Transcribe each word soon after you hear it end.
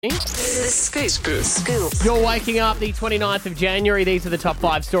The Scoop. You're waking up the 29th of January. These are the top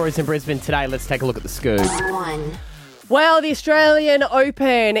 5 stories in Brisbane today. Let's take a look at the Scoop. 1. Well, the Australian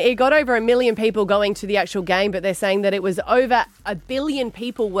Open, it got over 1 million people going to the actual game, but they're saying that it was over 1 billion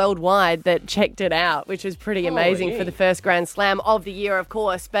people worldwide that checked it out, which was pretty amazing for the first Grand Slam of the year, of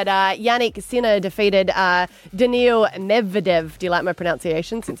course. But Yannick Sinner defeated Daniil Medvedev. Do you like my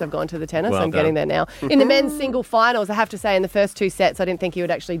pronunciation since I've gone to the tennis? Well I'm done. getting there now. In the men's single finals, I have to say, in the first 2 sets, I didn't think he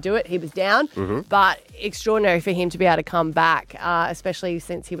would actually do it. He was down, but extraordinary for him to be able to come back, especially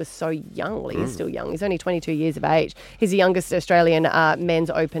since he was so young. Well, he's still young. He's only 22 years of age. He's the youngest Australian men's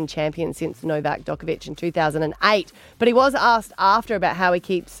Open champion since Novak Djokovic in 2008. But he was asked after about how he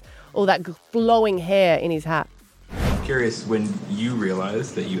keeps all that flowing hair in his hat. Curious when you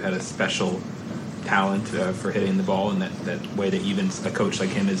realized that you had a special talent for hitting the ball in that way that even a coach like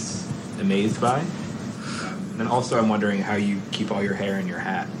him is amazed by. And also I'm wondering how you keep all your hair in your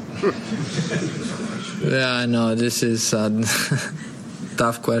hat. Yeah, I know. This is a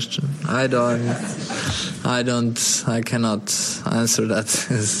tough question. I cannot answer that.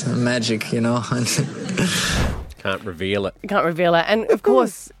 It's magic, you know. Can't reveal it. Can't reveal it. And, of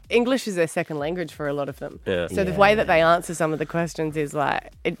course, English is their second language for a lot of them. Yeah. So the way that they answer some of the questions is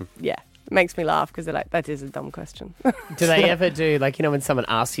like, it makes me laugh because they're like, that is a dumb question. Do they ever do, like, you know, when someone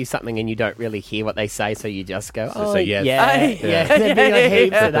asks you something and you don't really hear what they say, so you just go, oh, say yes. yeah. There'd be like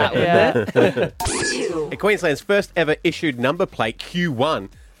heaps of that, wouldn't there? 2. Queensland's first ever issued number plate, Q1,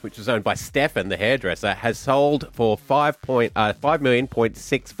 which was owned by Stefan, the hairdresser, has sold for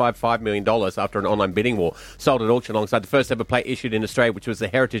 $5.655 million after an online bidding war. Sold at auction alongside the first ever plate issued in Australia, which was the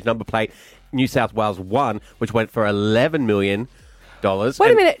Heritage number plate New South Wales 1, which went for $11 million. Wait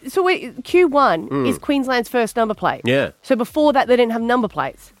a minute. So Q1 is Queensland's first number plate? Yeah. So before that, they didn't have number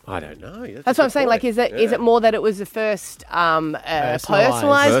plates? I don't know. That's what I'm saying. Like, is it more that it was the first personalised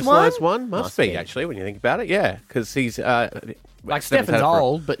one? Personalised one? Must be, actually, when you think about it. Yeah, because he's... Like, Stefan's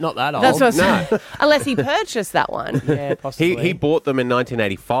old, but not that old. That's what I'm saying. Unless he purchased that one. Yeah, possibly. He bought them in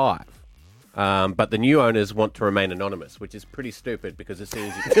 1985. But the new owners want to remain anonymous, which is pretty stupid because as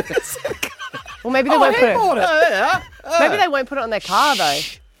soon as you... Well, maybe they won't put it. it. Maybe they won't put it on their car though.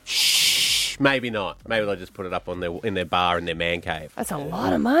 Maybe not. Maybe they'll just put it up on in their bar in their man cave. That's a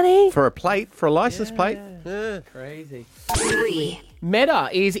lot of money. For a plate, for a license plate. Crazy. 3. Meta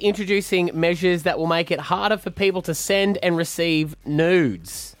is introducing measures that will make it harder for people to send and receive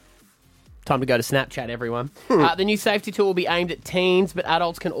nudes. Time to go to Snapchat, everyone. The new safety tool will be aimed at teens, but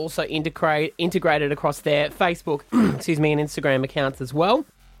adults can also integrate it across their Facebook, and Instagram accounts as well.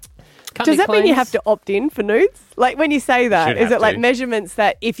 Does that mean you have to opt in for nudes? Like when you say that, Should is have it like to. measurements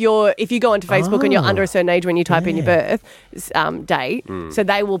that if you go onto Facebook and you're under a certain age when you type in your birth date, so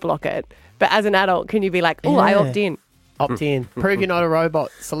they will block it. But as an adult, can you be like, oh, I opt in? Opt in. Prove you're not a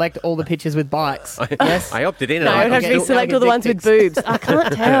robot. Select all the pictures with bikes. Yes. I opted in. No, and it has to be select all the ones with boobs. I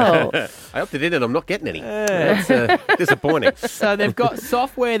can't tell. I opted in and I'm not getting any. That's disappointing. So they've got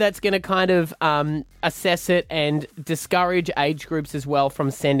software that's going to kind of assess it and discourage age groups as well from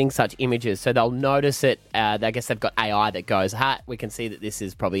sending such images. So they'll notice it. I guess they've got AI that goes, we can see that this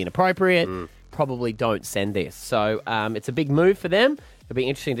is probably inappropriate. Probably don't send this. So it's a big move for them. It'll be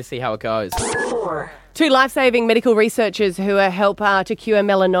interesting to see how it goes. 4. 2 life-saving medical researchers who help to cure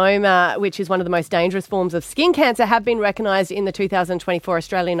melanoma, which is one of the most dangerous forms of skin cancer, have been recognised in the 2024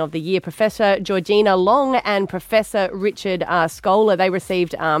 Australian of the Year. Professor Georgina Long and Professor Richard Scholar, they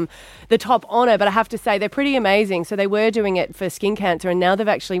received the top honour, but I have to say they're pretty amazing. So they were doing it for skin cancer, and now they've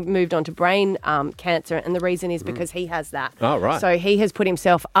actually moved on to brain cancer, and the reason is because he has that. Oh, right. So he has put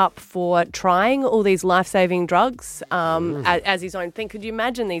himself up for trying all these life-saving drugs as his own thing. Could you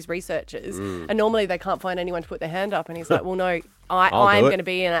imagine these researchers? And normally they can't find anyone to put their hand up, and he's like, well, no, I'm going to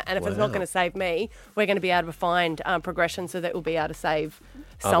be in it, and if it's not going to save me, we're going to be able to find progression so that we'll be able to save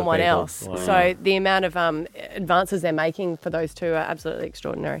someone people. else. Wow. So the amount of advances they're making for those two are absolutely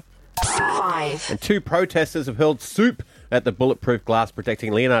extraordinary. 5. And 2 protesters have hurled soup at the bulletproof glass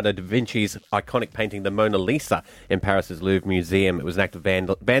protecting Leonardo da Vinci's iconic painting, the Mona Lisa, in Paris's Louvre Museum. It was an act of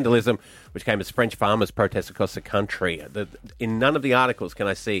vandalism, which came as French farmers protest across the country. In none of the articles can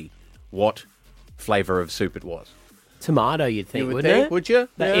I see what flavour of soup it was. Tomato, you'd think, You would wouldn't think, it? would you?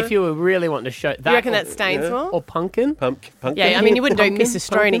 That Yeah. if you were really wanting to show that. You reckon that stains more? Or pumpkin? Pumpkin? Yeah, I mean, you wouldn't do Pumpkin?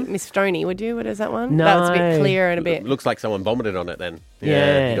 minestrone, would you? What is that one? No. That's a bit clear and a bit... Looks like someone vomited on it then.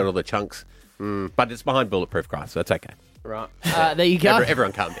 Yeah. You got all the chunks. But it's behind bulletproof glass, so it's okay. Right. There you go.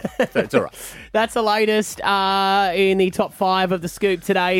 Everyone calm down. So it's all right. That's the latest in the top 5 of the Scoop today.